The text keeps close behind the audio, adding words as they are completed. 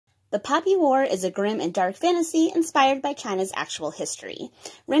The Poppy War is a grim and dark fantasy inspired by China's actual history.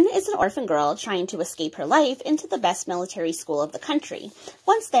 Rin is an orphan girl trying to escape her life into the best military school of the country.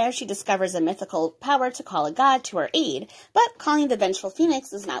 Once there, she discovers a mythical power to call a god to her aid, but calling the vengeful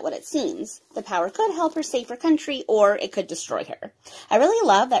phoenix is not what it seems. The power could help her save her country, or it could destroy her. I really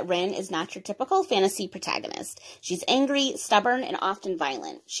love that Rin is not your typical fantasy protagonist. She's angry, stubborn, and often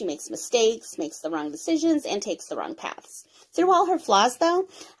violent. She makes mistakes, makes the wrong decisions, and takes the wrong paths. Through all her flaws, though,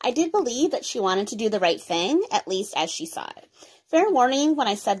 I did believe that she wanted to do the right thing, at least as she saw it. Fair warning, when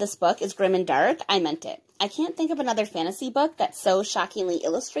I said this book is grim and dark, I meant it. I can't think of another fantasy book that so shockingly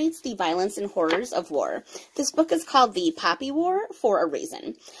illustrates the violence and horrors of war. This book is called The Poppy War for a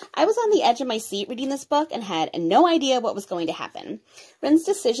reason. I was on the edge of my seat reading this book and had no idea what was going to happen. Rin's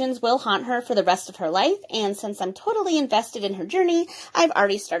decisions will haunt her for the rest of her life, and since I'm totally invested in her journey, I've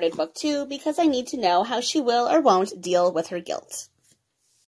already started book 2 because I need to know how she will or won't deal with her guilt.